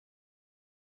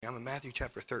I'm in Matthew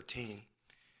chapter 13,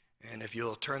 and if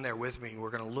you'll turn there with me, we're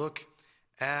going to look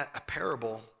at a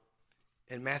parable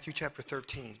in Matthew chapter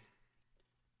 13.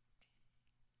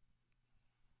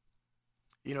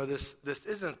 You know, this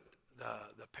isn't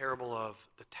the parable of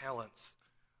the talents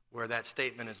where that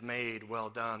statement is made, "Well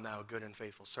done, thou good and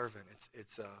faithful servant."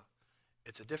 It's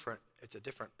a different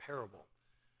parable.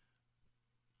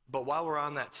 But while we're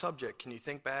on that subject, can you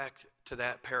think back to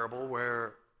that parable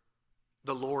where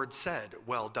the Lord said,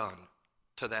 "Well done,"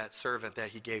 to that servant that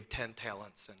he gave 10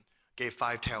 talents and gave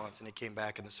 5 talents, and he came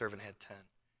back and the servant had 10.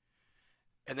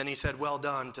 And then he said, "Well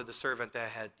done," to the servant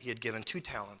that he had given 2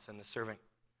 talents, and the servant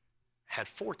had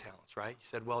 4 talents, right? He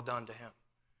said, "Well done" to him.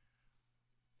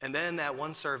 And then that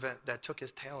one servant that took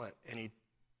his talent and he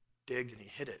digged and he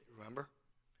hid it, remember?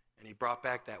 And he brought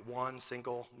back that one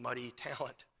single muddy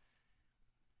talent.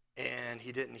 And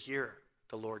he didn't hear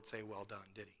the Lord say, "Well done,"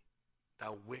 did he?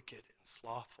 "Thou wicked and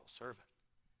slothful servant."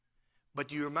 But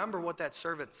do you remember what that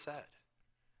servant said?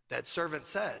 That servant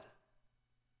said,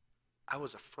 "I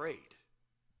was afraid.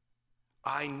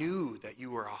 I knew that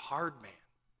you were a hard man."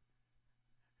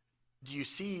 Do you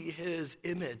see his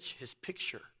image, his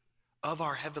picture of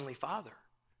our Heavenly Father?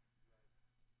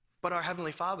 But our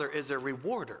Heavenly Father is a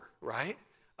rewarder, right,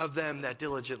 of them that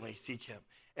diligently seek him.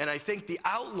 And I think the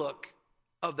outlook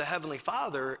of the Heavenly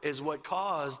Father is what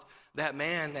caused that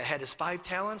man that had his 5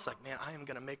 talents, like, man, I'm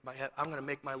going to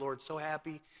make my Lord so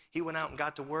happy. He went out and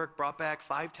got to work, brought back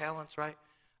 5 talents, right?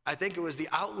 I think it was the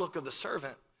outlook of the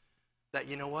servant that,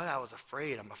 you know what, I was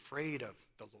afraid. I'm afraid of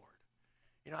the Lord.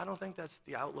 You know, I don't think that's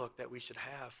the outlook that we should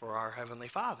have for our Heavenly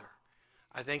Father.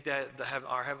 I think that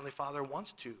our Heavenly Father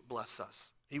wants to bless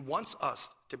us. He wants us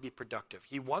to be productive.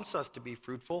 He wants us to be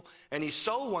fruitful, and he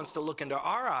so wants to look into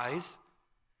our eyes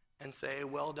and say,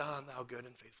 "Well done, thou good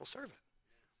and faithful servant."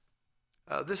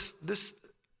 This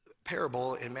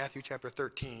parable in Matthew chapter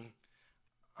 13,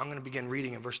 I'm going to begin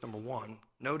reading in verse number 1.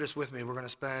 Notice with me, we're going to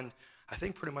spend, I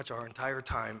think, pretty much our entire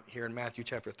time here in Matthew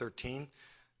chapter 13.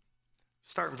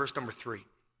 Start in verse number 3.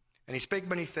 "And he spake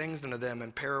many things unto them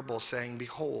in parables, saying,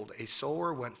 Behold, a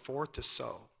sower went forth to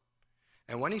sow.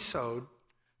 And when he sowed,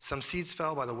 some seeds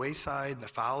fell by the wayside, and the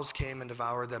fowls came and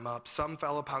devoured them up. Some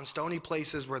fell upon stony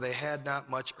places where they had not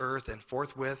much earth, and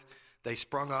forthwith they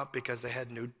sprung up because they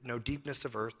had no deepness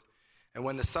of earth. And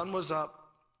when the sun was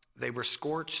up, they were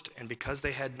scorched, and because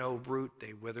they had no root,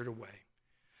 they withered away.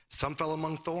 Some fell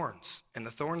among thorns, and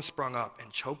the thorns sprung up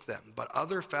and choked them. But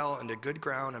other fell into good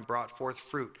ground and brought forth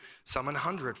fruit, some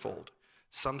 100-fold,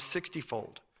 some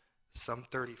 60-fold, some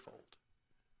 30-fold.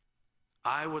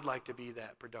 I would like to be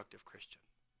that productive Christian.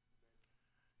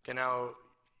 Okay, now,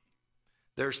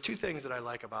 there's 2 things that I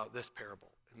like about this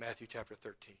parable in Matthew chapter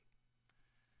 13.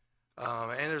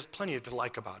 And there's plenty to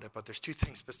like about it, but there's 2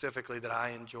 things specifically that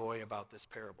I enjoy about this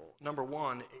parable. Number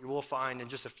 1, you will find in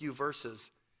just a few verses,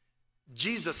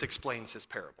 Jesus explains his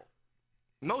parable.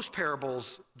 Most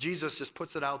parables, Jesus just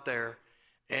puts it out there,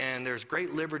 and there's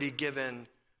great liberty given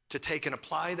to take and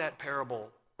apply that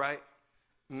parable, right?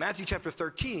 In Matthew chapter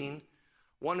 13,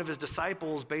 one of his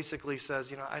disciples basically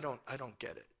says, I don't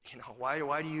get it.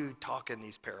 Why do you talk in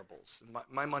these parables?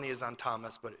 My money is on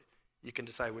Thomas, but you can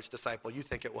decide which disciple you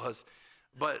think it was.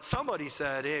 But somebody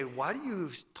said, "Hey, why do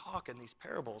you talk in these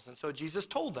parables?" And so Jesus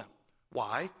told them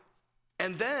why.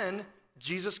 And then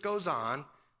Jesus goes on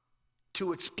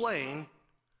to explain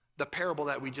the parable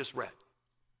that we just read.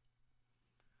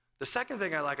 The second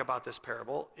thing I like about this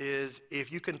parable is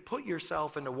if you can put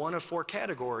yourself into one of 4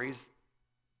 categories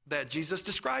that Jesus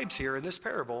describes here in this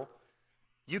parable,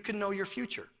 you can know your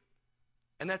future.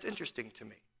 And that's interesting to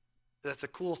me. That's a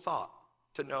cool thought,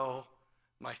 to know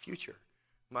my future.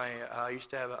 I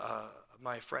used to have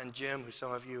my friend Jim, who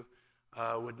some of you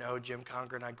would know, Jim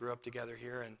Conger, and I grew up together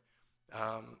here. And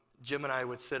Jim and I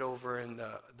would sit over in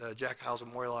the Jack Howes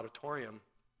Memorial Auditorium,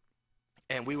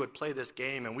 and we would play this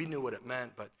game, and we knew what it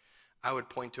meant, but I would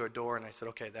point to a door, and I said,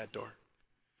 "Okay, that door."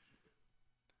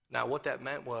 Now, what that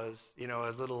meant was,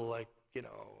 as little,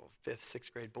 5th,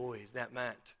 6th grade boys, that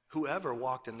meant whoever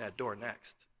walked in that door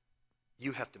next,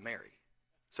 you have to marry.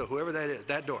 So whoever that is,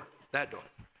 that door.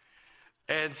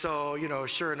 And so,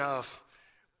 sure enough,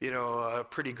 a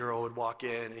pretty girl would walk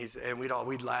in, and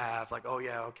we'd laugh, like, "Oh,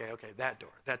 yeah, okay, that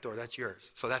door, that's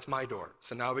yours. So that's my door.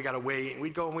 So now we got to wait." And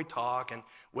we'd go and we'd talk and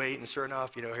wait, and sure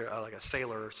enough, like a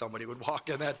sailor or somebody would walk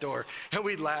in that door, and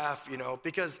we'd laugh,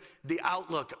 because the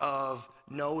outlook of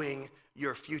knowing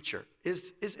your future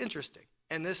is interesting.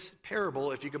 And this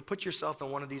parable, if you can put yourself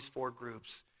in one of these 4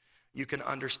 groups, you can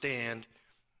understand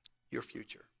your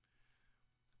future.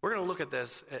 We're going to look at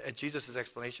this, at Jesus'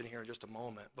 explanation here in just a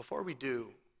moment. Before we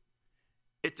do,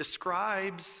 it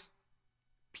describes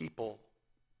people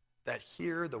that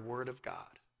hear the word of God.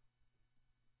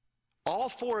 All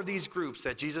four of these groups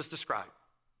that Jesus described,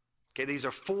 okay, these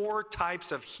are four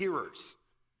types of hearers,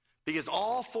 because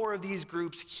all four of these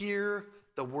groups hear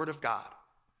the word of God.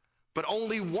 But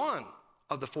only one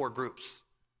of the four groups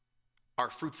are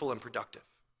fruitful and productive.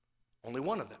 Only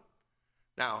one of them.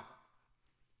 Now,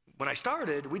 when I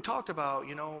started, we talked about,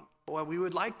 boy, we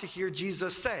would like to hear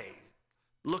Jesus say,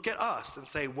 look at us and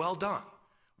say, well done.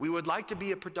 We would like to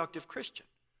be a productive Christian.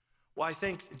 Well, I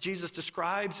think Jesus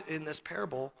describes in this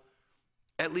parable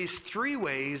at least three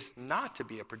ways not to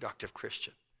be a productive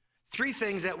Christian. Three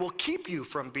things that will keep you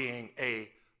from being a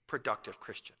productive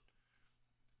Christian.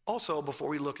 Also, before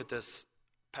we look at this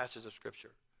passage of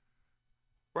Scripture,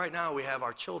 right now we have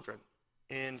our children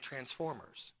in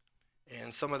Transformers.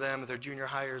 And some of them, if they're junior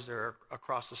hires, they're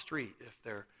across the street. If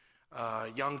they're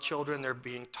young children, they're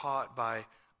being taught by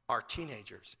our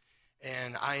teenagers.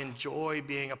 And I enjoy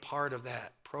being a part of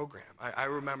that program. I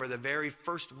remember the very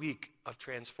first week of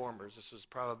Transformers. This was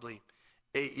probably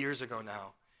 8 years ago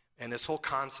now. And this whole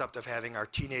concept of having our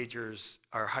teenagers,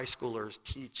 our high schoolers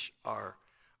teach our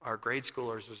grade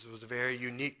schoolers was a very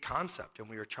unique concept. And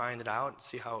we were trying it out and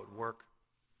see how it would work.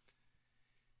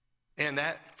 And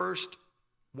that first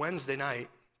Wednesday night,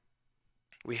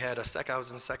 I was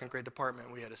in the second grade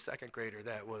department. We had a second grader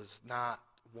that was not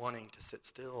wanting to sit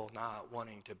still, not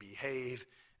wanting to behave.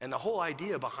 And the whole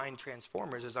idea behind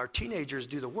Transformers is our teenagers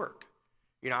do the work.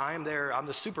 I'm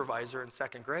the supervisor in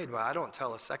second grade, but I don't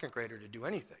tell a second grader to do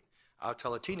anything. I'll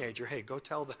tell a teenager, hey, go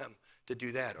tell them to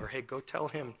do that. Or, hey, go tell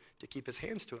him to keep his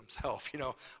hands to himself,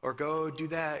 or go do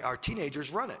that. Our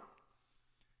teenagers run it.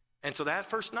 And so that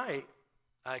first night,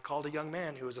 I called a young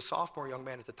man who was a sophomore young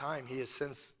man at the time. He has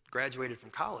since graduated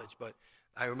from college, but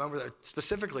I remember that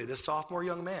specifically this sophomore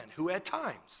young man who at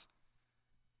times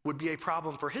would be a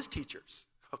problem for his teachers,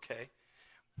 okay?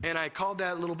 And I called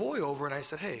that little boy over and I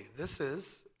said, hey,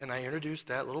 and I introduced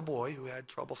that little boy who had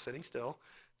trouble sitting still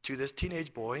to this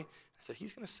teenage boy. I said,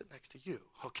 he's going to sit next to you,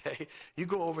 okay? You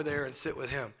go over there and sit with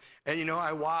him. And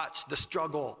I watched the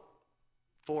struggle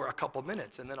for a couple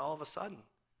minutes, and then all of a sudden,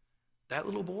 that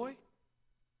little boy,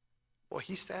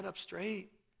 he sat up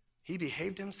straight. He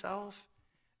behaved himself.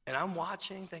 And I'm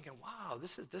watching thinking, wow,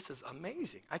 this is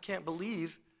amazing. I can't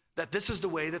believe that this is the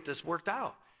way that this worked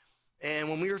out. And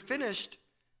when we were finished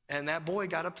and that boy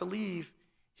got up to leave,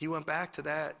 he went back to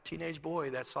that teenage boy,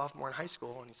 that sophomore in high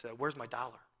school, and he said, where's my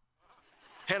dollar?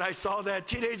 And I saw that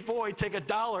teenage boy take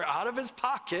 $1 out of his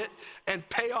pocket and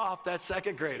pay off that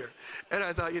second grader. And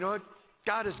I thought, what?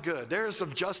 God is good. There is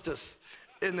some justice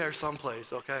in there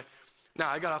someplace, okay? Now,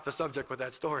 I got off the subject with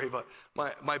that story, but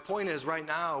my point is right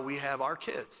now we have our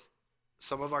kids.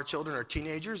 Some of our children are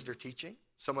teenagers, they're teaching.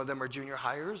 Some of them are junior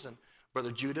hires, and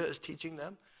Brother Judah is teaching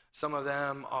them. Some of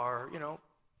them are,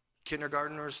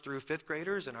 kindergartners through fifth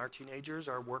graders, and our teenagers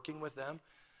are working with them.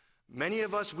 Many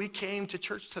of us, we came to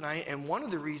church tonight, and one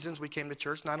of the reasons we came to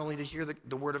church, not only to hear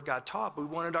the Word of God taught, but we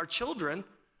wanted our children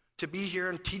to be here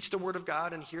and teach the Word of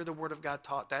God and hear the Word of God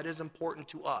taught. That is important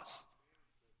to us.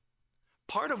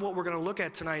 Part of what we're going to look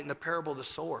at tonight in the parable of the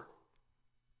sower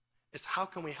is how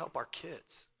can we help our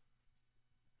kids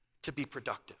to be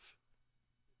productive?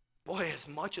 Boy, as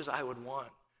much as I would want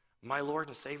my Lord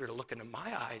and Savior to look into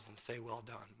my eyes and say, well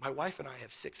done. My wife and I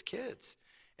have 6 kids,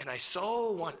 and I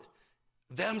so want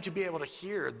them to be able to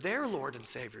hear their Lord and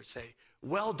Savior say,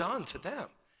 well done to them.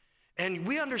 And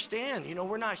we understand,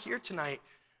 we're not here tonight.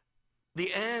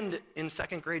 The end in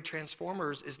second grade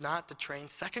Transformers is not to train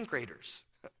second graders.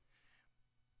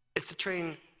 It's to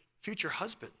train future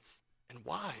husbands and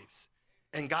wives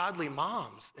and godly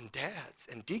moms and dads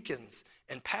and deacons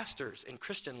and pastors and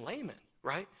Christian laymen,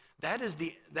 right? That is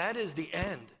the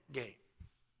end game.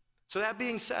 So that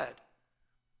being said,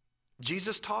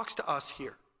 Jesus talks to us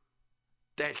here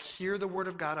that hear the Word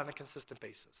of God on a consistent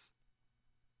basis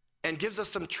and gives us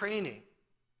some training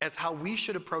as how we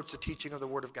should approach the teaching of the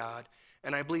Word of God,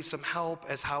 and I believe some help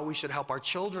as how we should help our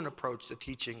children approach the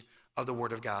teaching of the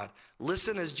Word of God.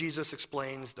 Listen as Jesus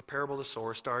explains the parable of the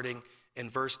sower starting in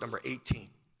verse number 18.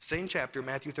 Same chapter,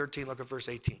 Matthew 13, look at verse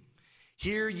 18.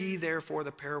 Hear ye therefore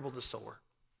the parable of the sower.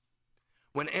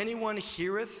 When anyone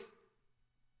heareth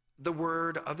the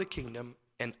word of the kingdom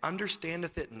and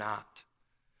understandeth it not,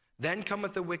 then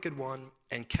cometh the wicked one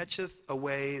and catcheth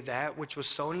away that which was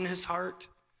sown in his heart.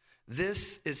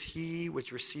 This is he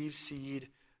which receives seed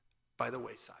by the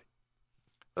wayside.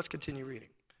 Let's continue reading.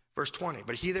 Verse 20,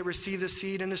 but he that received the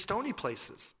seed in the stony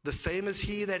places, the same is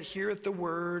he that heareth the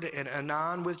word, and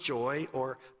anon with joy,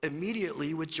 or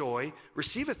immediately with joy,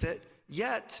 receiveth it,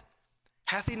 yet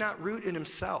hath he not root in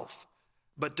himself,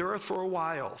 but dureth for a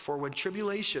while. For when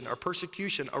tribulation or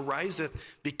persecution ariseth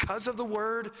because of the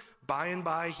word, by and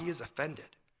by he is offended.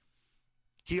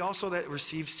 He also that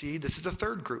receives seed, this is the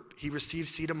third group, he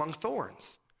receives seed among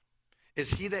thorns,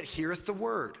 is he that heareth the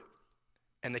word,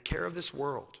 and the care of this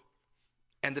world,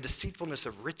 and the deceitfulness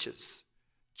of riches,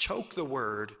 choke the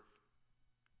word,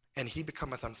 and he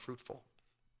becometh unfruitful.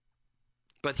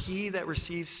 But he that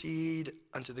receives seed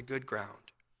unto the good ground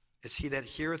is he that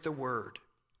heareth the word,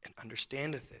 and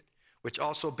understandeth it, which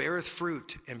also beareth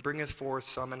fruit, and bringeth forth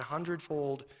some an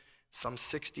hundredfold, some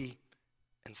 60,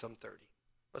 and some 30.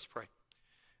 Let's pray.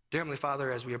 Dear Heavenly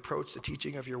Father, as we approach the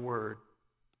teaching of your word,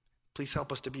 please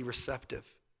help us to be receptive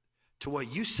to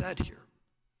what you said here.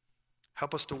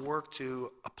 Help us to work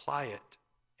to apply it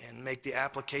and make the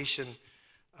application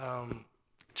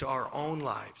to our own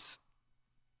lives.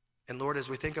 And Lord, as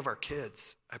we think of our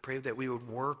kids, I pray that we would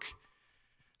work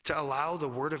to allow the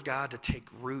word of God to take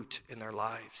root in their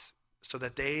lives so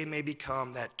that they may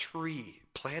become that tree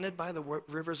planted by the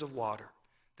rivers of water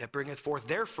that bringeth forth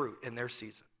their fruit in their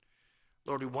season.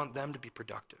 Lord, we want them to be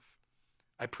productive.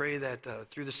 I pray that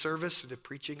through the service, through the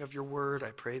preaching of your word,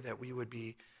 I pray that we would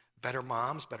be better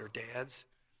moms, better dads.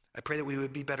 I pray that we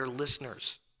would be better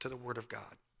listeners to the word of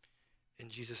God. In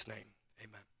Jesus' name,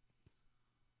 amen.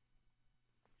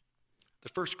 The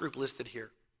first group listed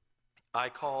here, I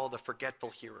call the forgetful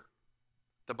hearer.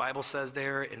 The Bible says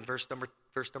there in verse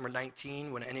number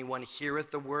 19, when anyone heareth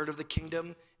the word of the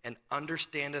kingdom and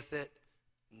understandeth it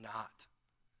not,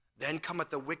 then cometh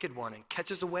the wicked one and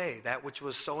catches away that which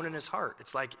was sown in his heart.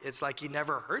 It's like he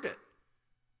never heard it.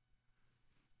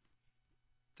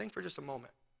 Think for just a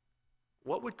moment.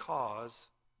 What would cause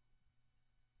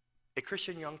a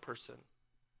Christian young person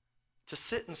to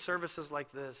sit in services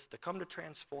like this, to come to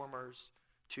Transformers,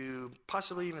 to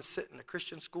possibly even sit in a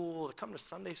Christian school, to come to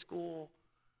Sunday school?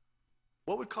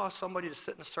 What would cause somebody to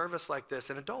sit in a service like this,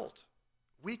 an adult,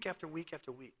 week after week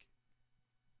after week,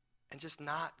 and just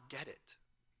not get it,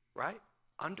 right?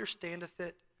 Understandeth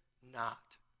it not.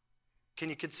 Can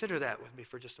you consider that with me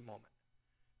for just a moment?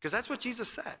 Because that's what Jesus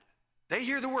said. They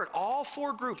hear the word. All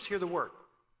four groups hear the word.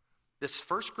 This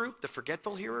first group, the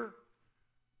forgetful hearer,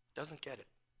 doesn't get it.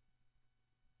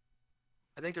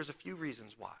 I think there's a few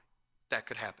reasons why that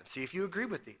could happen. See if you agree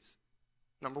with these.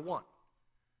 Number one,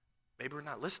 maybe we're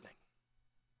not listening,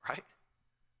 right?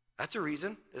 That's a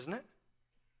reason, isn't it?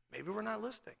 Maybe we're not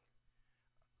listening.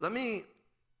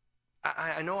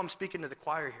 I know I'm speaking to the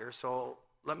choir here, so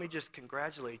let me just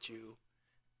congratulate you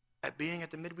at being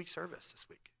at the midweek service this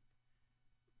week.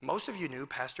 Most of you knew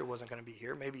Pastor wasn't going to be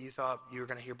here. Maybe you thought you were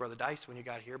going to hear Brother Dice when you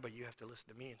got here, but you have to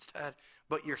listen to me instead.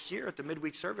 But you're here at the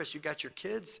midweek service. You got your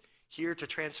kids here to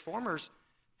Transformers.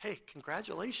 Hey,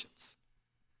 congratulations.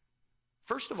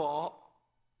 First of all,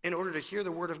 in order to hear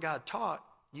the word of God taught,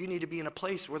 you need to be in a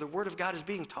place where the word of God is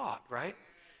being taught, right?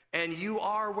 And you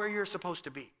are where you're supposed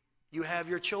to be. You have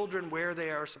your children where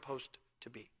they are supposed to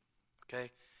be,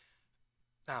 okay?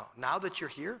 Now that you're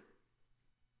here,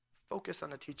 focus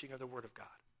on the teaching of the word of God.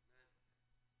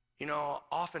 You know,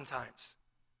 oftentimes,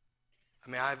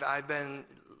 I've been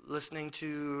listening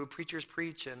to preachers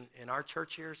preach in our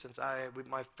church here since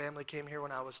my family came here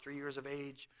when I was 3 years of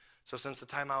age. So since the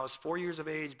time I was 4 years of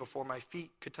age, before my feet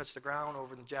could touch the ground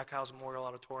over in the Jack Howes Memorial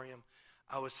Auditorium,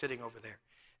 I was sitting over there.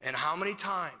 And how many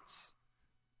times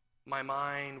my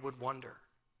mind would wander,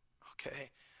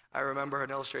 okay? I remember an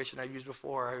illustration I've used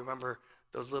before. I remember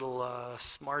those little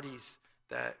Smarties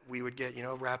that we would get,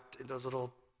 wrapped in those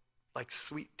little like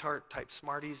sweet tart type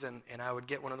Smarties, and I would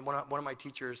get one of my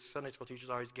teachers, Sunday school teachers,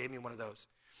 always gave me one of those.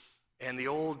 And the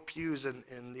old pews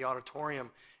in the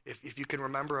auditorium, if you can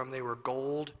remember them, they were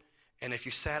gold, and if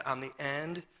you sat on the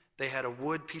end, they had a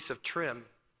wood piece of trim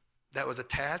that was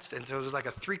attached, and so it was like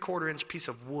a 3/4 inch piece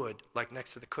of wood, like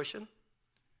next to the cushion.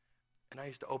 And I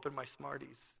used to open my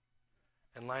Smarties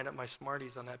and line up my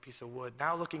Smarties on that piece of wood.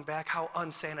 Now looking back, how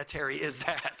unsanitary is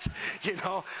that? You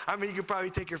could probably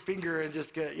take your finger and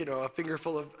just get, a finger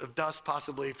full of dust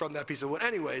possibly from that piece of wood.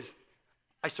 Anyways,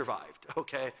 I survived,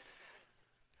 okay?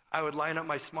 I would line up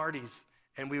my Smarties,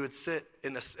 and we would sit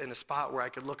in a spot where I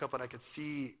could look up and I could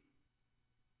see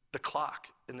the clock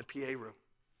in the PA room.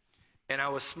 And I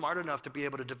was smart enough to be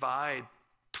able to divide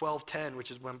 12:10,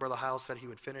 which is when Brother Howell said he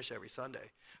would finish every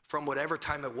Sunday, from whatever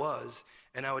time it was,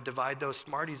 and I would divide those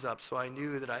Smarties up so I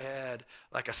knew that I had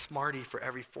like a Smartie for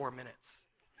every 4 minutes,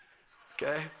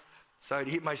 okay? So I'd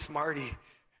eat my Smartie,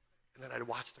 and then I'd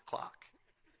watch the clock.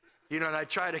 And I'd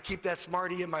try to keep that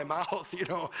Smartie in my mouth,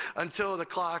 until the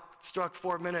clock struck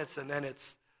 4 minutes, and then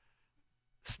it's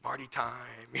Smartie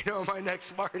time, my next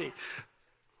Smartie.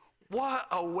 What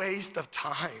a waste of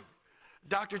time.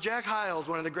 Dr. Jack Hyles,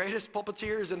 one of the greatest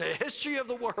pulpiteers in the history of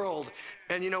the world.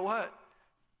 And you know what?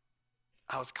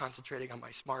 I was concentrating on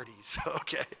my Smarties,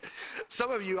 okay?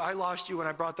 Some of you, I lost you when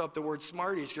I brought up the word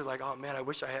Smarties because like, oh man, I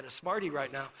wish I had a Smartie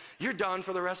right now. You're done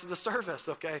for the rest of the service,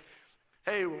 okay?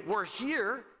 Hey, we're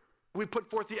here. We put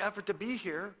forth the effort to be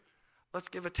here. Let's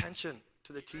give attention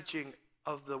to the teaching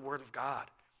of the Word of God.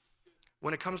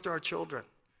 When it comes to our children,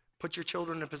 put your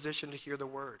children in a position to hear the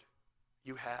Word.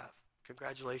 You have.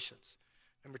 Congratulations.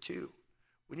 Number two,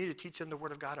 we need to teach them the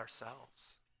Word of God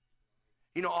ourselves.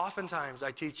 You know, oftentimes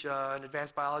I teach an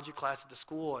advanced biology class at the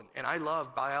school, and I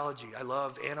love biology. I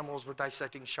love animals. We're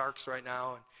dissecting sharks right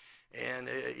now, and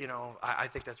you know, I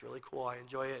think that's really cool. I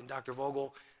enjoy it, and Dr.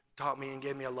 Vogel taught me and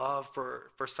gave me a love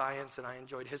for science, and I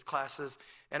enjoyed his classes,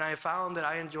 and I found that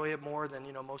I enjoy it more than,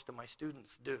 you know, most of my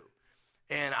students do.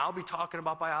 And I'll be talking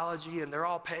about biology, and they're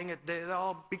all paying it. They'll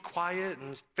all be quiet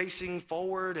and facing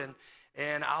forward,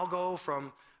 and I'll go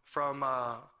from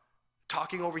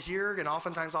talking over here, and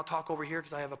oftentimes I'll talk over here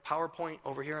because I have a PowerPoint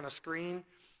over here on a screen.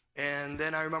 And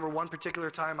then I remember one particular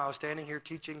time I was standing here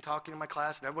teaching, talking to my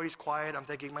class, and everybody's quiet. I'm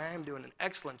thinking, man, I'm doing an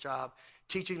excellent job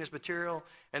teaching this material.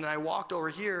 And then I walked over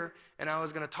here, and I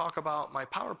was going to talk about my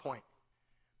PowerPoint.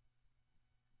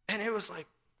 And it was like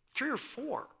 3 or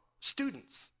 4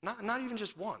 students, not even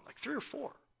just one, like 3 or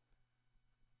 4.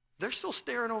 They're still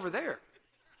staring over there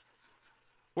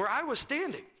where I was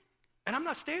standing. And I'm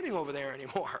not standing over there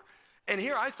anymore. And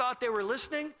here I thought they were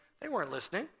listening. They weren't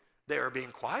listening. They were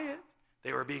being quiet.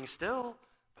 They were being still,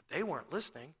 but they weren't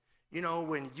listening. You know,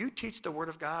 when you teach the Word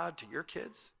of God to your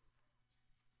kids,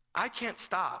 I can't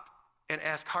stop and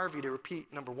ask Harvey to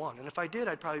repeat number 1. And if I did,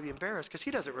 I'd probably be embarrassed because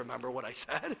he doesn't remember what I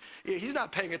said. He's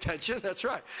not paying attention. That's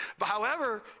right. But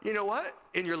however, you know what?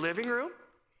 In your living room,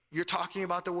 you're talking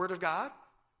about the Word of God.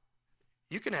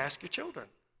 You can ask your children,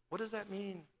 what does that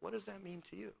mean? What does that mean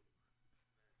to you?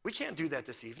 We can't do that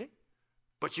this evening,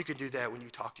 but you can do that when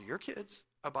you talk to your kids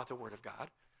about the Word of God.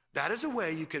 That is a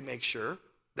way you can make sure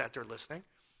that they're listening.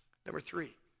 Number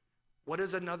 3, what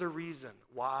is another reason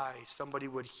why somebody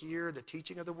would hear the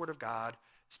teaching of the Word of God,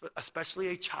 especially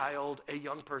a child, a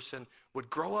young person, would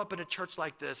grow up in a church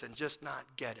like this and just not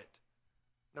get it?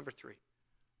 Number 3,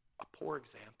 a poor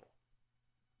example.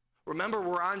 Remember,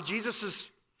 we're on Jesus's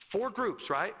 4 groups,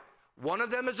 right? One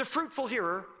of them is a fruitful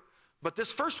hearer, but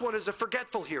this first one is a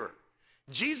forgetful hearer.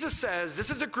 Jesus says this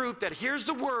is a group that hears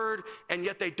the word and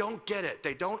yet they don't get it.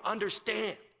 They don't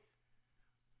understand.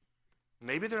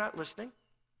 Maybe they're not listening,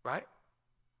 right?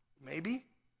 Maybe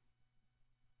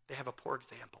they have a poor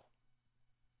example.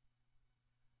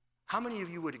 How many of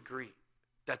you would agree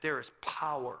that there is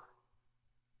power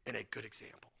in a good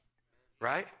example,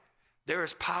 right? There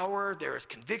is power, there is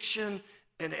conviction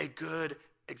in a good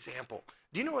example.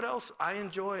 Do you know what else I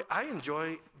enjoy? I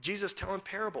enjoy Jesus telling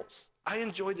parables. I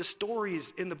enjoy the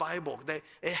stories in the Bible.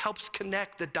 It helps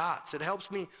connect the dots. It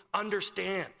helps me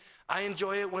understand. I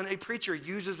enjoy it when a preacher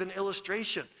uses an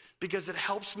illustration because it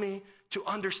helps me to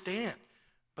understand.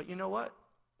 But you know what?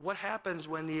 What happens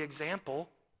when the example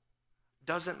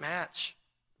doesn't match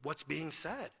what's being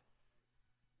said?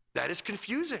 That is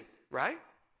confusing, right?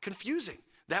 Confusing.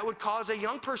 That would cause a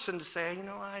young person to say, you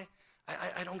know, I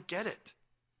don't get it.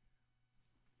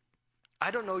 I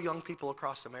don't know young people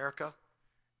across America,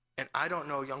 and I don't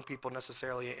know young people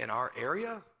necessarily in our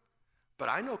area, but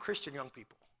I know Christian young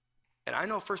people, and I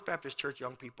know First Baptist Church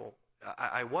young people.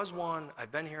 I was one.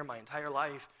 I've been here my entire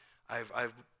life.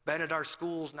 I've been at our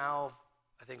schools now,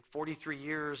 I think 43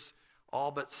 years,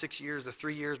 all but 6 years, the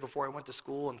 3 years before I went to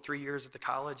school and 3 years at the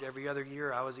college. Every other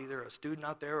year I was either a student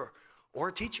out there or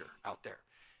a teacher out there.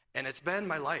 And it's been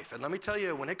my life. And let me tell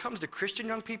you, when it comes to Christian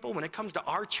young people, when it comes to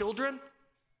our children,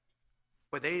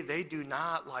 but they do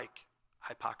not like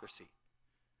hypocrisy.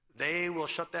 They will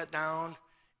shut that down.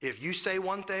 If you say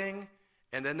one thing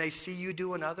and then they see you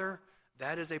do another,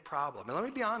 that is a problem. And let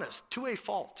me be honest, to a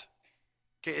fault.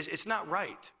 Okay, it's not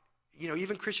right. You know,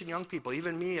 even Christian young people,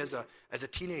 even me as a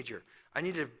teenager, I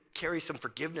need to carry some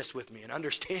forgiveness with me and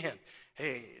understand,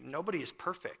 hey, nobody is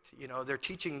perfect. You know, they're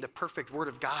teaching the perfect Word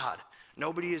of God.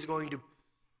 Nobody is going to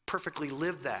perfectly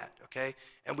live that, okay?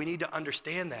 And we need to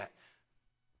understand that.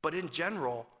 But in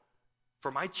general,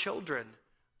 for my children,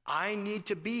 I need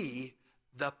to be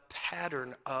the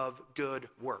pattern of good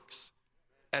works,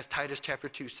 as Titus chapter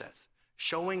 2 says,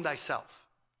 showing thyself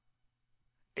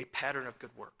a pattern of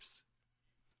good works.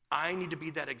 I need to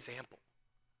be that example.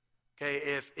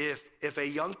 Okay, if a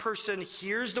young person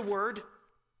hears the word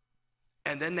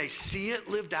and then they see it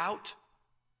lived out,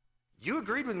 you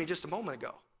agreed with me just a moment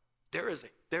ago. There is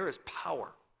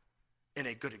power in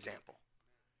a good example.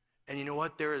 And you know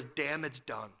what? There is damage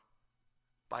done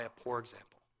by a poor example.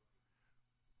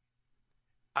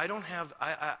 I don't have,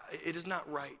 it is not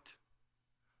right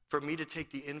for me to take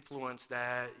the influence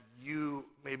that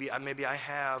maybe I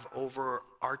have over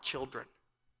our children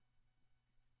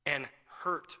and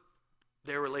hurt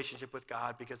their relationship with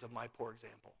God because of my poor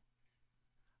example.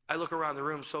 I look around the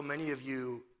room, so many of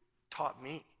you taught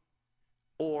me,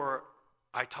 or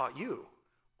I taught you,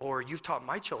 or you've taught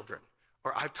my children,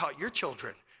 or I've taught your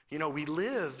children. We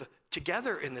live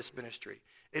together in this ministry.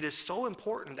 It is so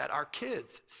important that our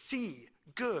kids see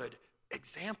good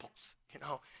examples,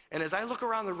 And as I look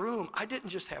around the room, I didn't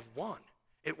just have one.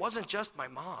 It wasn't just my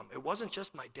mom. It wasn't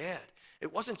just my dad.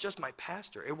 It wasn't just my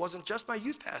pastor. It wasn't just my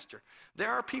youth pastor.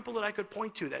 There are people that I could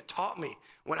point to that taught me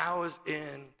when I was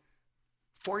in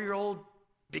 4-year-old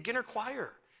beginner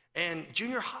choir and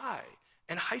junior high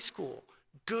and high school.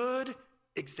 Good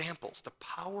examples, the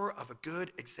power of a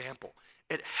good example.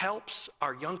 It helps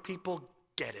our young people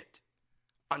get it,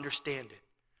 understand it,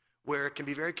 where it can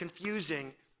be very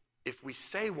confusing if we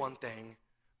say one thing,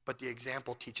 but the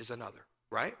example teaches another,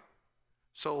 right?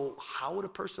 So how would a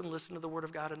person listen to the word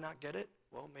of God and not get it?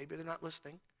 Well, maybe they're not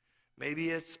listening. Maybe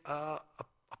it's a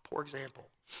poor example.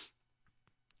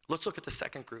 Let's look at the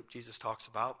second group Jesus talks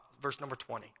about, verse number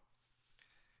 20.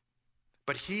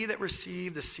 But he that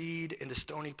received the seed into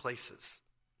stony places,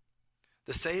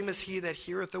 the same as he that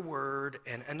heareth the word,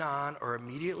 and anon, or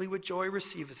immediately with joy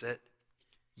receiveth it,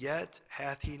 yet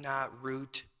hath he not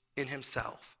root in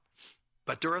himself,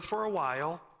 but dureth for a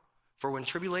while. For when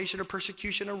tribulation or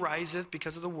persecution ariseth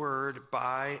because of the word,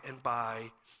 by and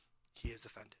by he is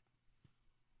offended.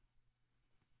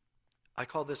 I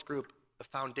call this group the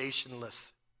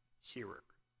foundationless hearer.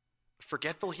 A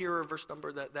forgetful hearer, verse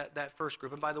number, that first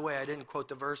group. And by the way, I didn't quote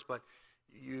the verse, but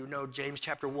James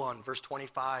chapter 1, verse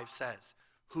 25 says,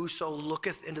 whoso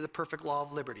looketh into the perfect law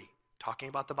of liberty, talking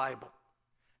about the Bible,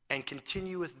 and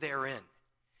continueth therein,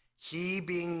 he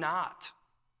being not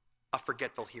a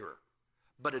forgetful hearer,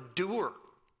 but a doer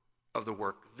of the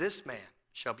work, this man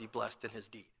shall be blessed in his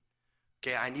deed.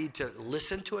 Okay, I need to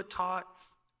listen to it taught,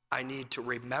 I need to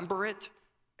remember it,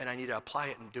 and I need to apply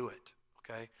it and do it,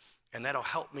 okay? And that'll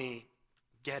help me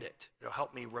get it. It'll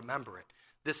help me remember it.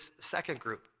 This second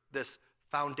group, this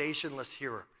foundationless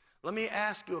hearer. Let me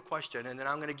ask you a question, and then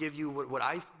I'm going to give you what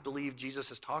I believe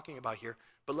Jesus is talking about here.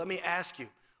 But let me ask you,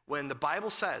 when the Bible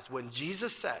says, when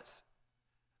Jesus says,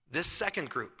 this second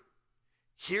group,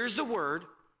 hears the word,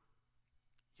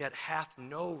 yet hath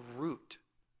no root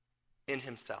in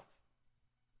himself.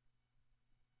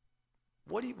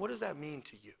 What does that mean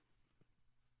to you?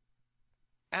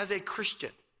 As a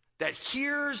Christian that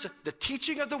hears the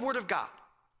teaching of the word of God,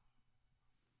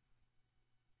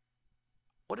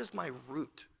 what is my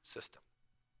root system?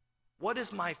 What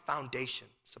is my foundation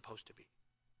supposed to be?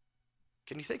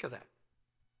 Can you think of that?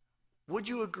 Would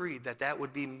you agree that that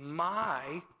would be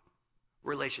my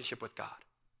relationship with God?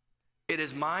 It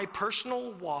is my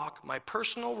personal walk, my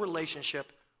personal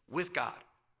relationship with God.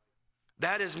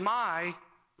 That is my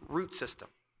root system,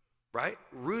 right?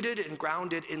 Rooted and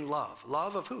grounded in love.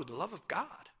 Love of who? The love of God,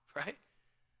 right?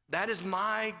 That is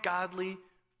my godly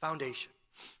foundation.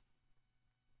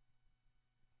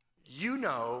 You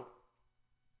know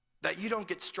that you don't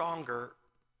get stronger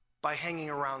by hanging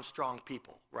around strong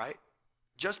people, right?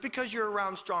 Just because you're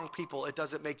around strong people, it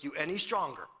doesn't make you any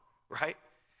stronger, right?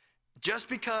 Just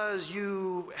because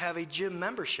you have a gym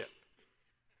membership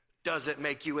doesn't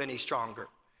make you any stronger.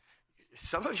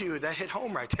 Some of you, that hit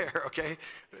home right there, okay?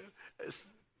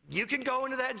 You can go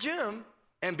into that gym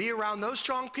and be around those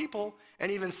strong people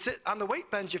and even sit on the weight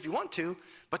bench if you want to,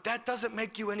 but that doesn't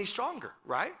make you any stronger,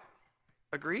 right?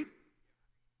 Agreed?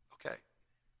 Okay.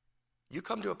 You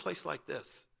come to a place like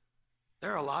this,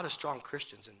 there are a lot of strong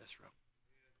Christians in this room.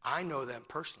 I know them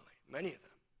personally, many of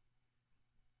them.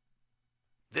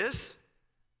 This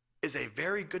is a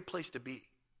very good place to be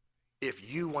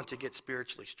if you want to get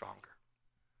spiritually stronger.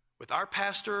 With our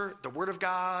pastor, the Word of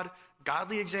God,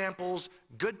 godly examples,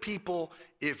 good people,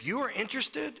 if you are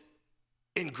interested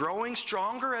in growing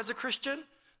stronger as a Christian,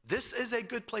 this is a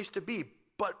good place to be.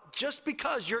 But just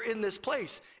because you're in this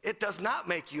place, it does not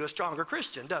make you a stronger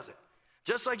Christian, does it?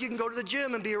 Just like you can go to the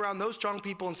gym and be around those strong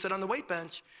people and sit on the weight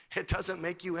bench, it doesn't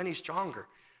make you any stronger.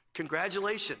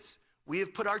 Congratulations. We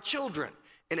have put our children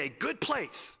in a good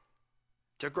place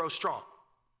to grow strong.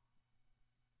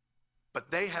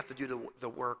 But they have to do the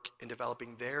work in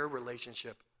developing their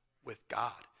relationship with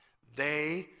God.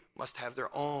 They must have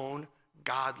their own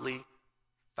godly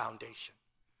foundation.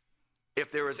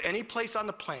 If there is any place on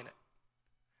the planet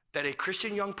that a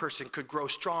Christian young person could grow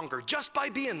stronger just by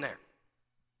being there,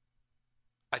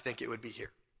 I think it would be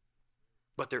here.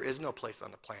 But there is no place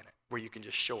on the planet where you can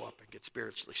just show up and get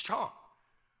spiritually strong.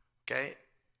 Okay?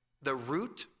 The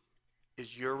root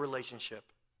is your relationship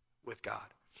with God.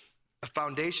 A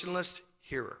foundationless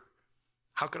hearer.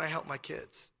 How can I help my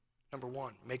kids? Number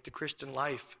one, make the Christian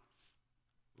life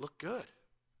look good.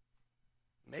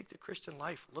 Make the Christian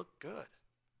life look good.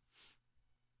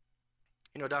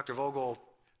 You know, Dr. Vogel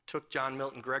took John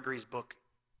Milton Gregory's book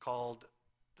called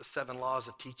The 7 Laws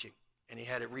of Teaching, and he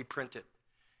had it reprinted.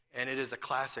 And it is a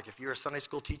classic. If you're a Sunday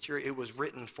school teacher, it was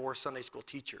written for Sunday school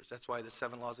teachers. That's why the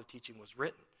 7 Laws of Teaching was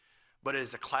written. But it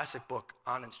is a classic book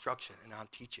on instruction and on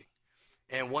teaching.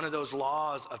 And one of those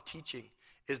laws of teaching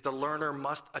is the learner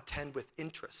must attend with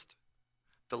interest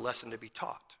the lesson to be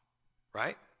taught,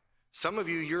 right? Some of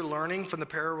you, you're learning from the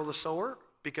parable of the sower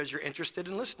because you're interested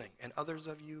in listening, and others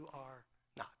of you are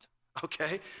not,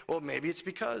 okay? Well, maybe it's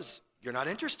because you're not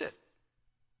interested.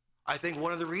 I think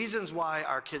one of the reasons why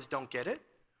our kids don't get it,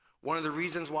 one of the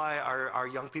reasons why our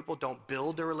young people don't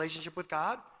build their relationship with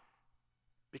God,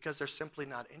 because they're simply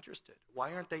not interested.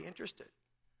 Why aren't they interested?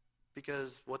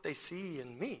 Because what they see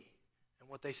in me and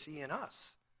what they see in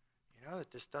us,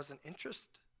 that this doesn't interest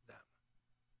them.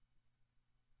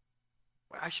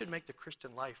 Well, I should make the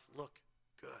Christian life look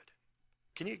good.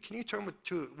 Can you turn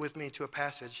with me to a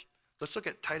passage? Let's look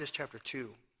at Titus chapter 2.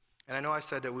 And I know I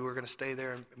said that we were going to stay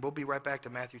there, and we'll be right back to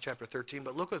Matthew chapter 13,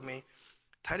 but look with me.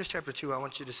 Titus chapter 2, I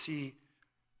want you to see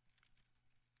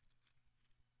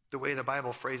the way the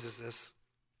Bible phrases this.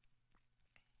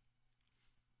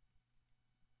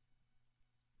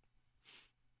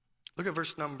 Look at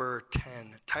verse number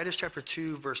 10. Titus chapter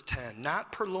 2, verse 10.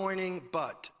 Not purloining,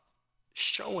 but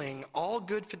showing all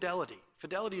good fidelity.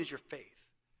 Fidelity is your faith.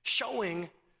 Showing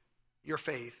your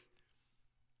faith,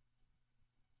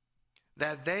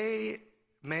 that they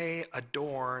may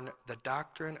adorn the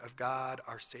doctrine of God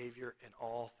our Savior in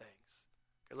all things.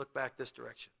 Okay, look back this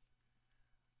direction.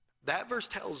 That verse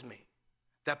tells me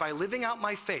that by living out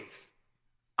my faith,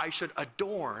 I should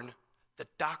adorn the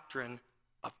doctrine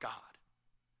of God.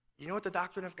 You know what the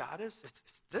doctrine of God is?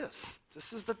 It's this.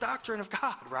 This is the doctrine of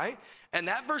God, right? And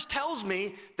that verse tells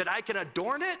me that I can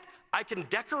adorn it, I can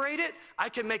decorate it, I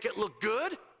can make it look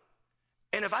good.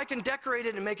 And if I can decorate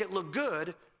it and make it look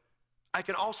good, I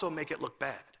can also make it look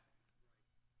bad.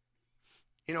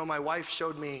 You know, my wife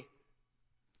showed me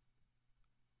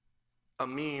a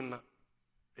meme.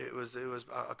 It was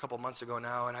a couple months ago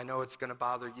now, and I know it's going to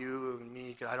bother you and me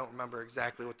because I don't remember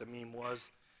exactly what the meme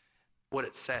was, what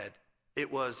it said. It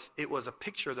was a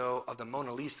picture, though, of the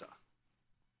Mona Lisa,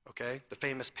 okay, the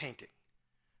famous painting.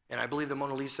 And I believe the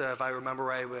Mona Lisa, if I remember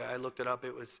right, I looked it up,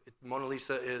 Mona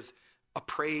Lisa is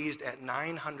appraised at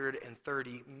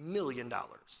 $930 million.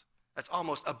 That's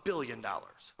almost $1 billion,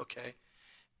 okay?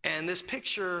 And this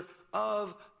picture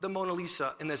of the Mona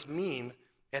Lisa in this meme,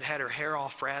 it had her hair all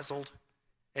frazzled,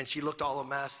 and she looked all a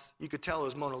mess. You could tell it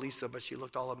was Mona Lisa, but she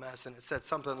looked all a mess, and it said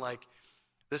something like,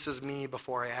 "This is me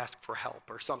before I ask for help,"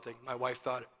 or something. My wife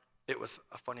thought it was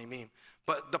a funny meme.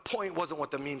 But the point wasn't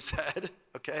what the meme said,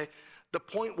 okay? The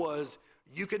point was,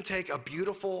 you can take a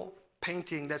beautiful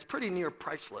painting that's pretty near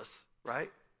priceless,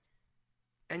 right?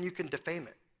 And you can defame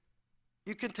it.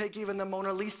 You can take even the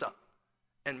Mona Lisa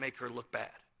and make her look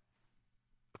bad,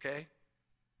 okay?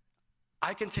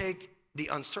 I can take the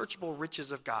unsearchable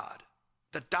riches of God,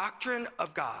 the doctrine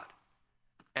of God,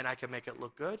 and I can make it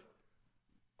look good,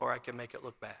 or I can make it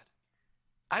look bad.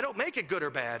 I don't make it good or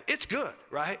bad. It's good,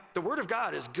 right? The Word of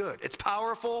God is good. It's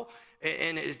powerful,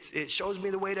 and it shows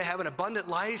me the way to have an abundant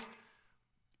life,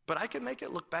 but I can make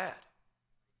it look bad.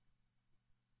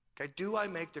 Okay, do I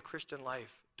make the Christian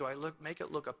life, do I make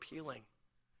it look appealing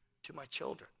to my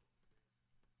children?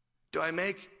 Do I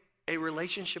make a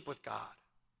relationship with God?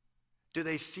 Do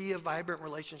they see a vibrant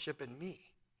relationship in me?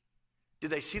 Do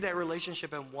they see that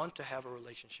relationship and want to have a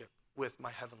relationship with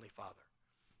my Heavenly Father?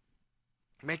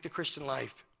 Make the Christian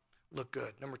life look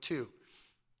good. Number 2,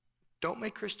 don't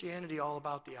make Christianity all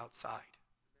about the outside.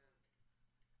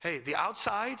 Hey, the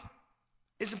outside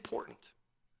is important,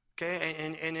 okay?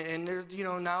 And there,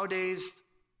 nowadays,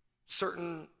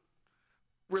 certain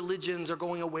religions are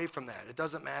going away from that. It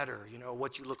doesn't matter,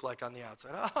 what you look like on the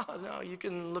outside. Oh, no, you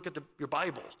can look at your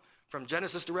Bible from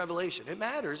Genesis to Revelation. It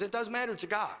matters. It does matter to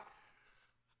God.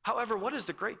 However, what is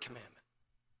the Great Commandment?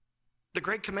 The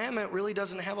Great Commandment really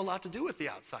doesn't have a lot to do with the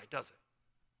outside, does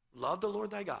it? Love the Lord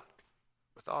thy God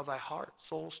with all thy heart,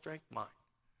 soul, strength, mind.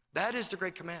 That is the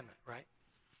Great Commandment, right?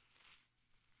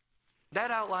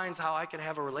 That outlines how I can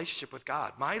have a relationship with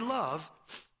God, my love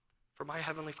for my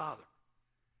Heavenly Father.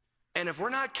 And if we're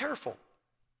not careful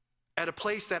at a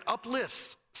place that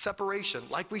uplifts separation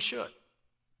like we should,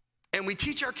 and we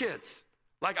teach our kids,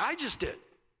 like I just did,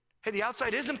 hey, the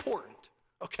outside is important,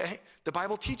 okay? The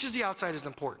Bible teaches the outside is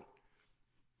important.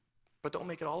 but don't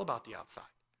make it all about the outside.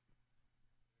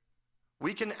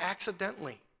 We can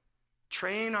accidentally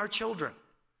train our children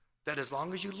that as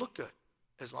long as you look good,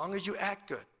 as long as you act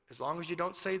good, as long as you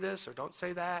don't say this or don't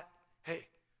say that, hey,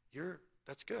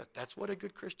 that's good. That's what a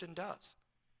good Christian does.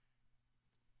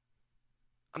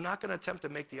 I'm not going to attempt to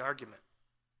make the argument,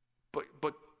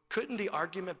 but couldn't the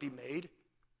argument be made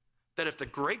that if the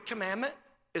great commandment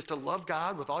is to love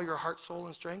God with all your heart, soul,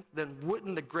 and strength, then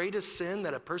wouldn't the greatest sin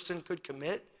that a person could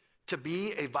commit to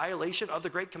be a violation of the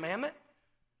great commandment?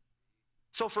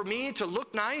 So for me to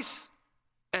look nice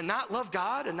and not love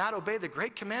God and not obey the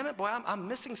great commandment, boy, I'm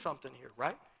missing something here,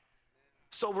 right?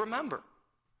 So remember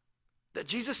that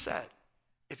Jesus said,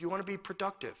 if you want to be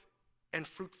productive and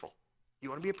fruitful, you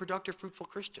want to be a productive, fruitful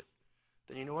Christian,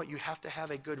 then you know what? You have to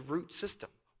have a good root system.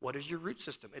 What is your root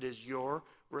system? It is your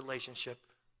relationship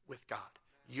with God,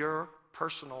 your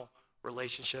personal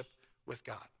relationship with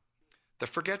God. The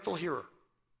forgetful hearer,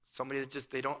 somebody that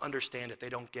they don't understand it, they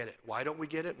don't get it. Why don't we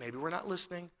get it? Maybe we're not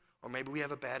listening, or maybe we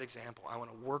have a bad example. I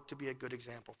want to work to be a good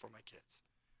example for my kids.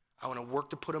 I want to work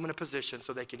to put them in a position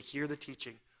so they can hear the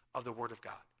teaching of the Word of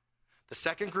God. The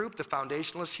second group, the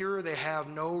foundationalist hearer, they have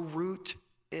no root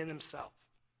in himself,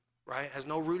 right? Has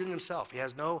no root in himself. He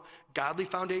has no godly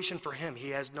foundation for him. He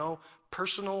has no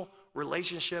personal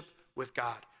relationship with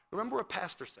God. Remember what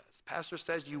pastor says. Pastor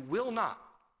says you will not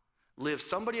live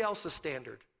somebody else's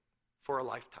standard for a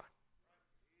lifetime.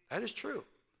 That is true.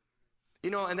 You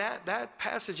know, and that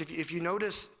passage, if you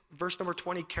notice verse number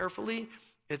 20 carefully,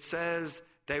 it says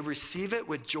they receive it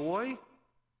with joy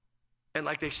and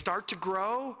like they start to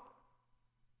grow,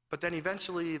 but then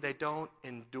eventually they don't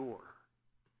endure.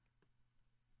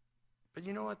 But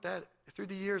you know what? That through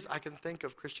the years, I can think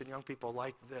of Christian young people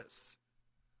like this,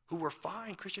 who were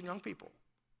fine Christian young people,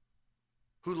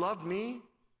 who loved me,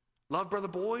 loved Brother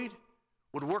Boyd,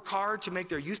 would work hard to make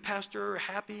their youth pastor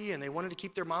happy, and they wanted to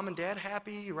keep their mom and dad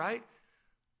happy, right?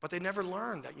 But they never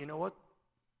learned that, you know what?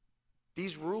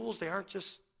 These rules, they aren't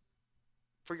just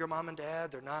for your mom and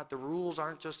dad. They're not. The rules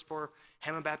aren't just for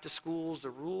Hammond Baptist schools. The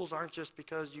rules aren't just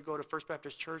because you go to First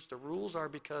Baptist Church. The rules are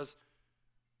because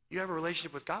you have a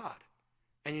relationship with God.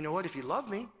 And you know what? If you love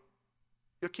me,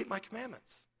 you'll keep my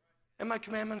commandments. And my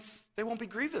commandments, they won't be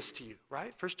grievous to you,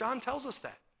 right? 1 John tells us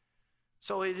that.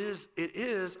 So it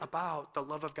is about the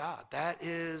love of God. That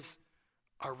is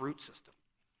our root system.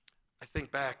 I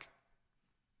think back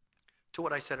to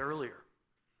what I said earlier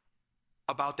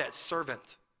about that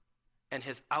servant and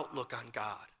his outlook on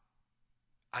God.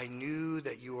 I knew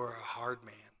that you were a hard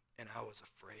man, and I was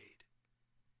afraid.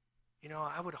 You know,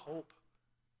 I would hope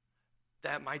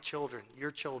that my children,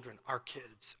 your children, our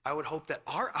kids, I would hope that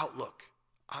our outlook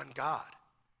on God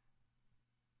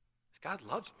is God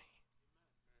loves me.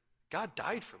 God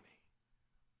died for me.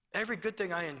 Every good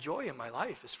thing I enjoy in my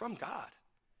life is from God.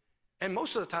 And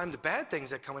most of the time, the bad things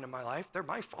that come into my life, they're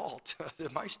my fault. They're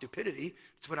my stupidity.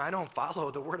 It's when I don't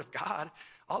follow the Word of God.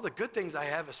 All the good things I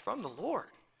have is from the Lord.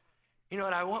 You know,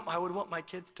 and I would want my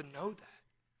kids to know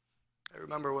that. I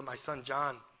remember when my son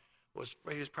John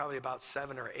he was probably about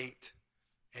 7 or 8.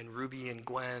 And Ruby and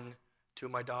Gwen, two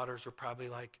of my daughters, were probably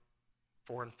like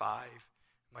 4 and 5.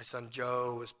 My son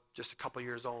Joe was just a couple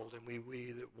years old, and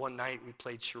we one night we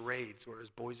played charades, where it was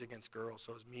boys against girls.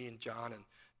 So it was me and John and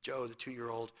Joe, the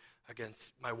 2-year-old,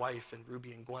 against my wife and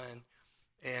Ruby and Gwen.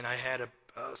 And I had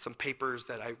some papers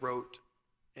that I wrote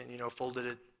and, you know, folded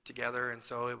it together. And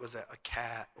so it was a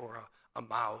cat or a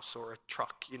mouse or a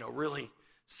truck, you know, really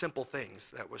simple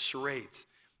things. That was charades.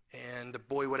 And the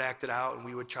boy would act it out, and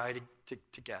we would try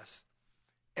to guess.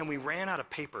 And we ran out of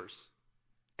papers,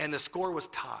 and the score was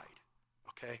tied,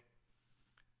 okay?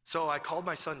 So I called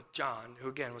my son John, who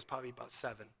again was probably about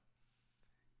 7,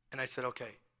 and I said,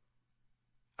 okay.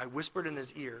 I whispered in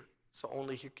his ear so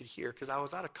only he could hear, because I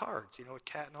was out of cards, you know, with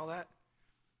cat and all that.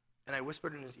 And I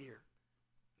whispered in his ear,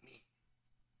 me.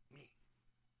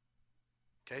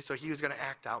 Okay, so he was going to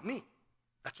act out me.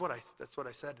 That's what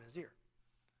I said in his ear.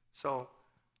 So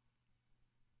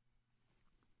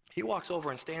he walks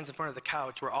over and stands in front of the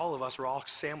couch where all of us were all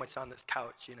sandwiched on this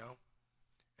couch, you know.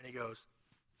 And he goes,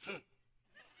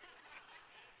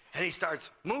 And he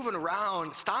starts moving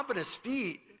around, stomping his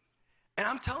feet. And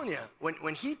I'm telling you,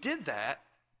 when he did that,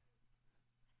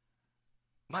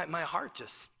 my heart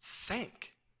just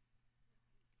sank.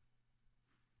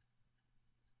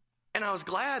 And I was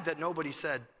glad that nobody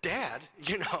said, Dad,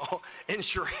 you know, in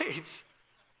charades.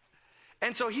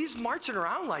 And so he's marching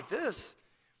around like this.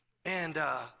 And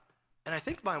I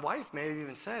think my wife may have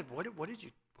even said, what did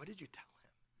you tell him?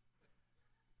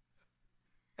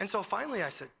 And so finally I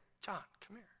said, John,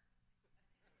 come here.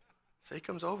 So he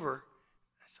comes over.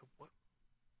 I said, what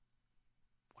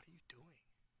are you doing?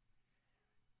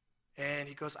 And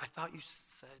he goes, I thought you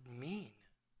said mean.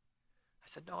 I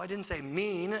said, no, I didn't say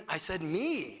mean. I said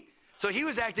me. So he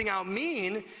was acting out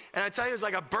mean, and I tell you, it was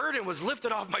like a burden was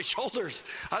lifted off my shoulders.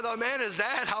 I thought, man, is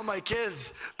that how my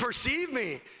kids perceive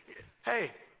me?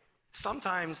 Hey,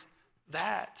 sometimes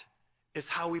that is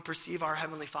how we perceive our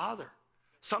Heavenly Father.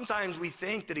 Sometimes we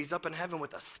think that he's up in heaven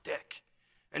with a stick,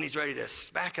 and he's ready to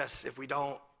smack us if we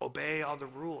don't obey all the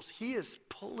rules. He is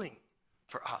pulling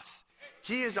for us.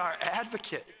 He is our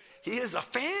advocate. He is a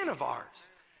fan of ours.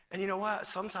 And you know what?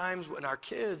 Sometimes when our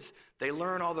kids, they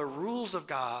learn all the rules of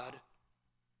God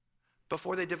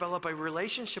before they develop a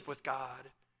relationship with God,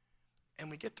 and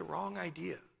we get the wrong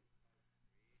idea.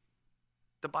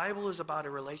 The Bible is about a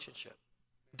relationship.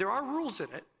 There are rules in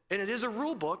it, and it is a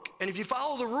rule book, and if you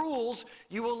follow the rules,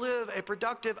 you will live a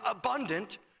productive,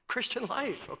 abundant Christian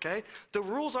life, okay? The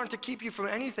rules aren't to keep you from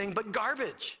anything but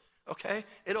garbage, okay?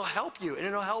 It'll help you, and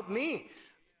it'll help me.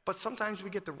 But sometimes we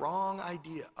get the wrong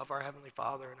idea of our Heavenly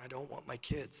Father, and I don't want my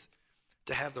kids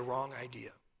to have the wrong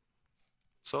idea.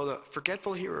 So the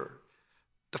forgetful hearer,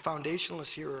 the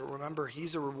foundationalist hearer, remember,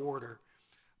 he's a rewarder.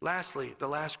 Lastly, the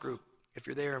last group, if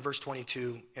you're there in verse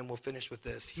 22, and we'll finish with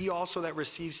this. He also that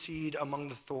receives seed among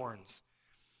the thorns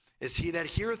is he that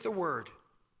heareth the word,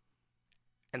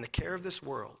 and the care of this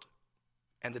world,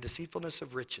 and the deceitfulness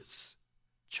of riches,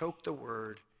 choke the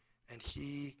word, and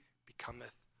he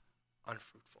becometh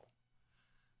unfruitful.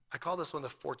 I call this one the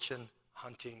fortune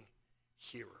hunting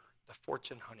hearer, the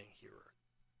fortune hunting hearer.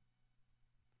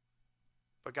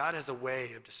 But God has a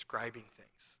way of describing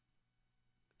things.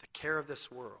 The care of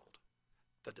this world,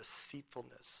 the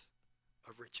deceitfulness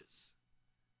of riches.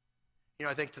 You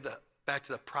know, I think back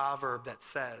to the proverb that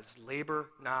says,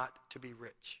 labor not to be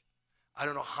rich. I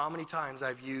don't know how many times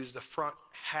I've used the front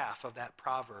half of that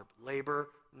proverb, labor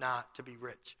not to be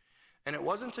rich. And it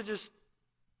wasn't to just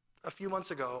a few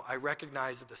months ago, I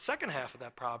recognized that the second half of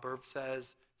that proverb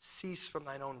says, cease from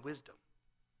thine own wisdom.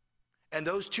 And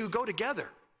those two go together.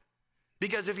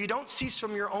 Because if you don't cease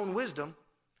from your own wisdom,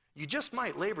 you just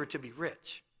might labor to be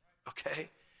rich,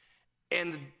 okay?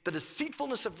 And the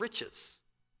deceitfulness of riches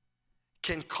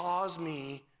can cause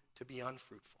me to be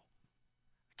unfruitful.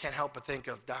 I can't help but think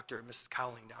of Dr. and Mrs.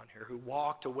 Cowling down here, who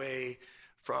walked away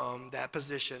from that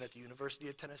position at the University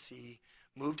of Tennessee,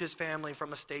 moved his family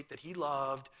from a state that he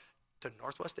loved to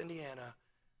Northwest Indiana.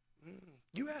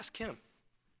 You ask him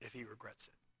if he regrets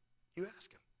it. You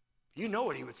ask him. You know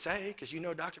what he would say, because you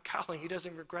know Dr. Cowling, he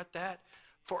doesn't regret that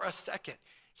for a second.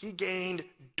 He gained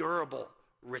durable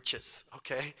riches,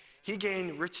 okay? He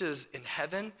gained riches in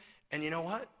heaven, and you know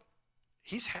what?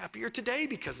 He's happier today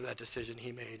because of that decision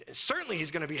he made. And certainly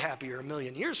he's going to be happier a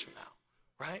million years from now,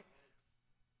 right?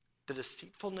 The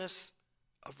deceitfulness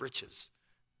of riches.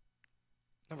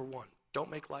 Number one,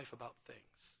 don't make life about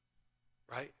things,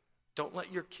 right? Don't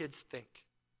let your kids think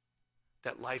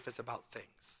that life is about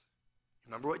things.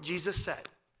 Remember what Jesus said,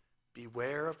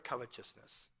 beware of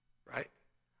covetousness, right?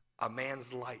 A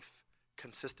man's life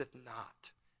consisteth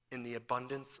not in the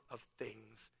abundance of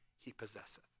things he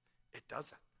possesseth. It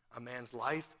doesn't. A man's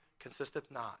life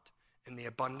consisteth not in the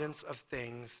abundance of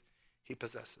things he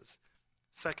possesses.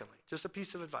 Secondly, just a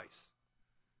piece of advice.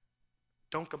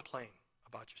 Don't complain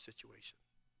about your situation.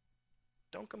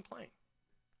 Don't complain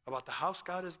about the house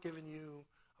God has given you,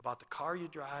 about the car you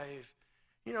drive.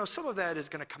 You know, some of that is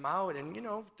going to come out, and, you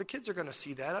know, the kids are going to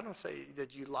see that. I don't say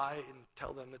that you lie and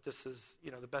tell them that this is,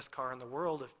 you know, the best car in the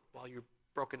world while you're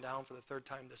broken down for the third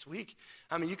time this week.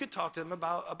 I mean, you could talk to them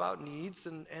about needs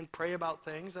and pray about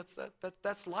things.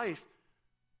 That's life.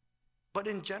 But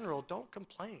in general, don't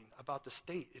complain about the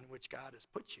state in which God has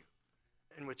put you,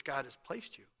 in which God has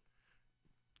placed you.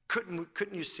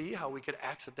 Couldn't you see how we could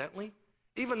accidentally,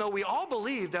 even though we all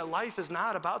believe that life is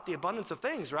not about the abundance of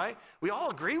things, right? We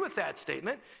all agree with that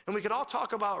statement, and we could all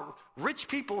talk about rich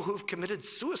people who've committed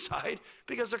suicide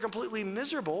because they're completely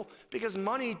miserable because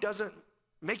money doesn't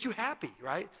make you happy,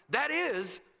 right? That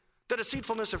is the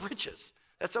deceitfulness of riches,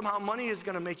 that somehow money is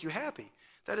going to make you happy.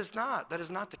 That is not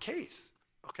the case,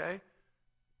 okay?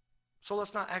 So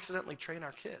let's not accidentally train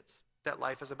our kids that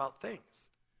life is about things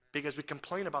because we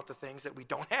complain about the things that we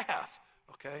don't have,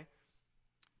 okay?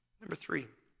 Number 3,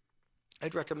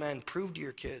 I'd recommend prove to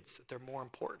your kids that they're more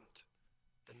important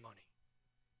than money.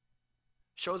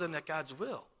 Show them that God's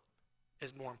will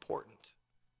is more important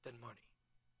than money.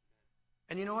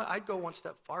 And you know what? I'd go one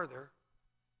step farther.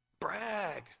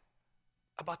 Brag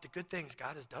about the good things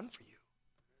God has done for you.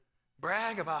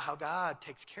 Brag about how God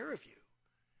takes care of you.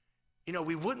 You know,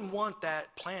 we wouldn't want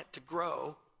that plant to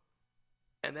grow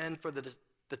and then for the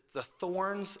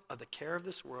thorns of the care of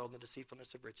this world and the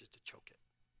deceitfulness of riches to choke it.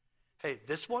 Hey,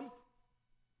 this one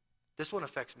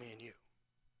affects me and you.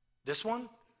 This one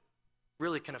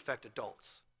really can affect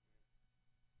adults.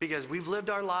 Because we've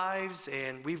lived our lives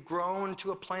and we've grown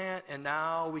to a plant, and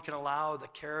now we can allow the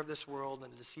care of this world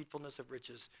and the deceitfulness of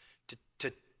riches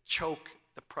to choke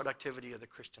the productivity of the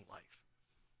Christian life.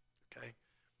 Okay?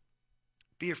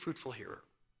 Be a fruitful hearer.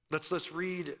 Let's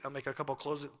read. I'll make a couple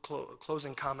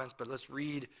closing comments, but let's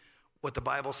read what the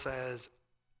Bible says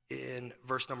in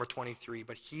verse number 23.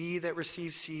 But he that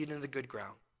receives seed into the good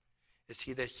ground is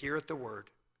he that heareth the word,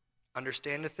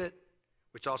 understandeth it,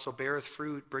 which also beareth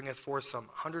fruit, bringeth forth some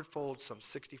 100-fold, some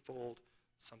 60-fold,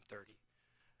 some 30.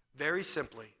 Very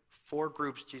simply, 4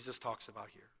 groups Jesus talks about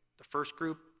here. The first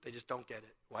group, they just don't get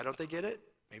it. Why don't they get it?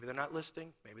 Maybe they're not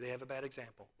listening. Maybe they have a bad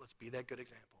example. Let's be that good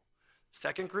example.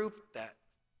 Second group, that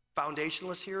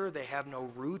foundationalist here, they have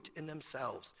no root in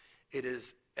themselves. It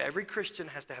is every Christian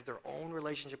has to have their own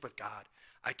relationship with God.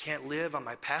 I can't live on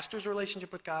my pastor's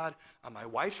relationship with God, on my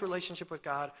wife's relationship with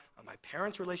God, on my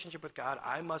parents' relationship with God.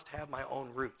 I must have my own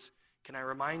roots. Can I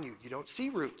remind you, you don't see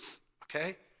roots,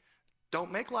 okay?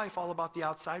 Don't make life all about the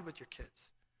outside with your kids.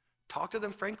 Talk to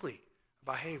them frankly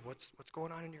about, hey, what's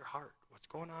going on in your heart? What's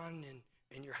going on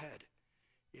in your head?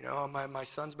 You know, my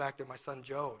son's back there, my son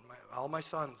Joe, and all my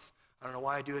sons. I don't know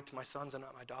why I do it to my sons and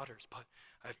not my daughters, but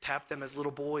I've tapped them as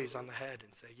little boys on the head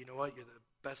and say, you know what, you're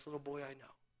the best little boy I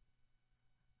know.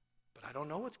 But I don't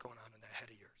know what's going on in that head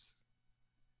of yours.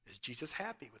 Is Jesus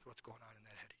happy with what's going on in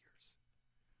that head of yours?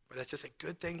 But that's just a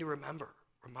good thing to remember.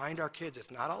 Remind our kids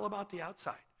it's not all about the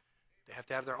outside. They have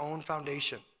to have their own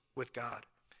foundation with God.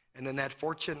 And then that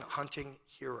fortune-hunting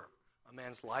hearer. A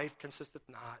man's life consisteth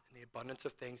not in the abundance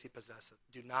of things he possesseth.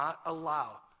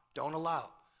 Don't allow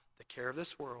the care of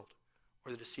this world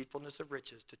or the deceitfulness of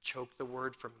riches to choke the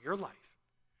word from your life.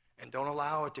 And don't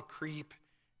allow it to creep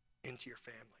into your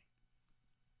family.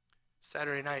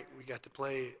 Saturday night, we got to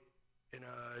play in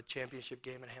a championship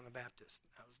game at Hammond Baptist.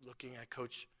 I was looking at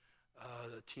coach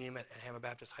the team at Hammond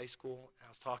Baptist High School, and I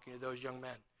was talking to those young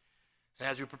men. And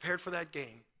as we prepared for that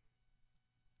game,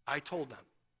 I told them,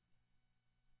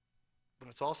 when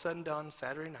it's all said and done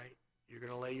Saturday night, you're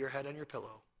going to lay your head on your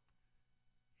pillow.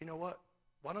 You know what?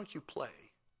 Why don't you play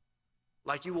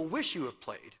like you will wish you have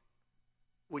played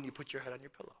when you put your head on your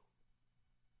pillow?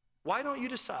 Why don't you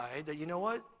decide that, you know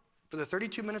what? For the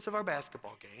 32 minutes of our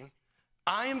basketball game,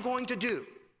 I am going to do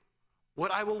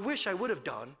what I will wish I would have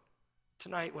done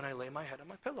tonight when I lay my head on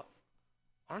my pillow.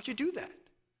 Why don't you do that?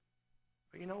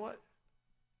 But you know what?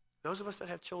 Those of us that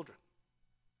have children,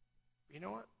 you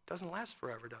know what? It doesn't last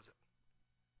forever, does it?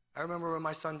 I remember when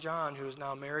my son John, who is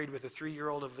now married with a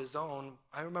 3-year-old of his own,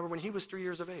 I remember when he was 3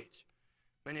 years of age.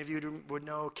 Many of you would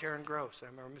know Karen Gross. I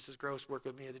remember Mrs. Gross worked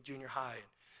with me at the junior high.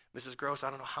 And Mrs. Gross, I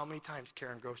don't know how many times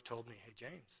Karen Gross told me, hey,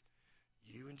 James,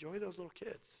 you enjoy those little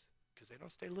kids because they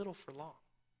don't stay little for long.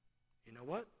 You know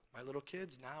what? My little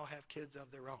kids now have kids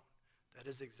of their own. That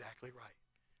is exactly right.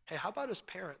 Hey, how about as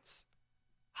parents?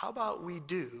 How about we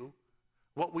do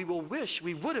what we will wish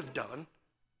we would have done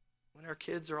when our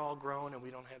kids are all grown and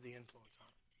we don't have the influence on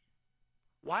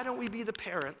them? Why don't we be the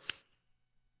parents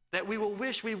that we will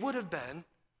wish we would have been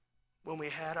when we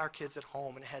had our kids at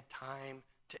home and had time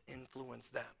to influence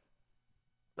them?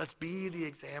 Let's be the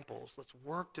examples. Let's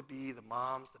work to be the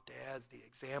moms, the dads, the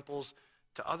examples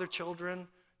to other children,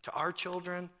 to our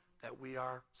children that we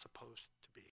are supposed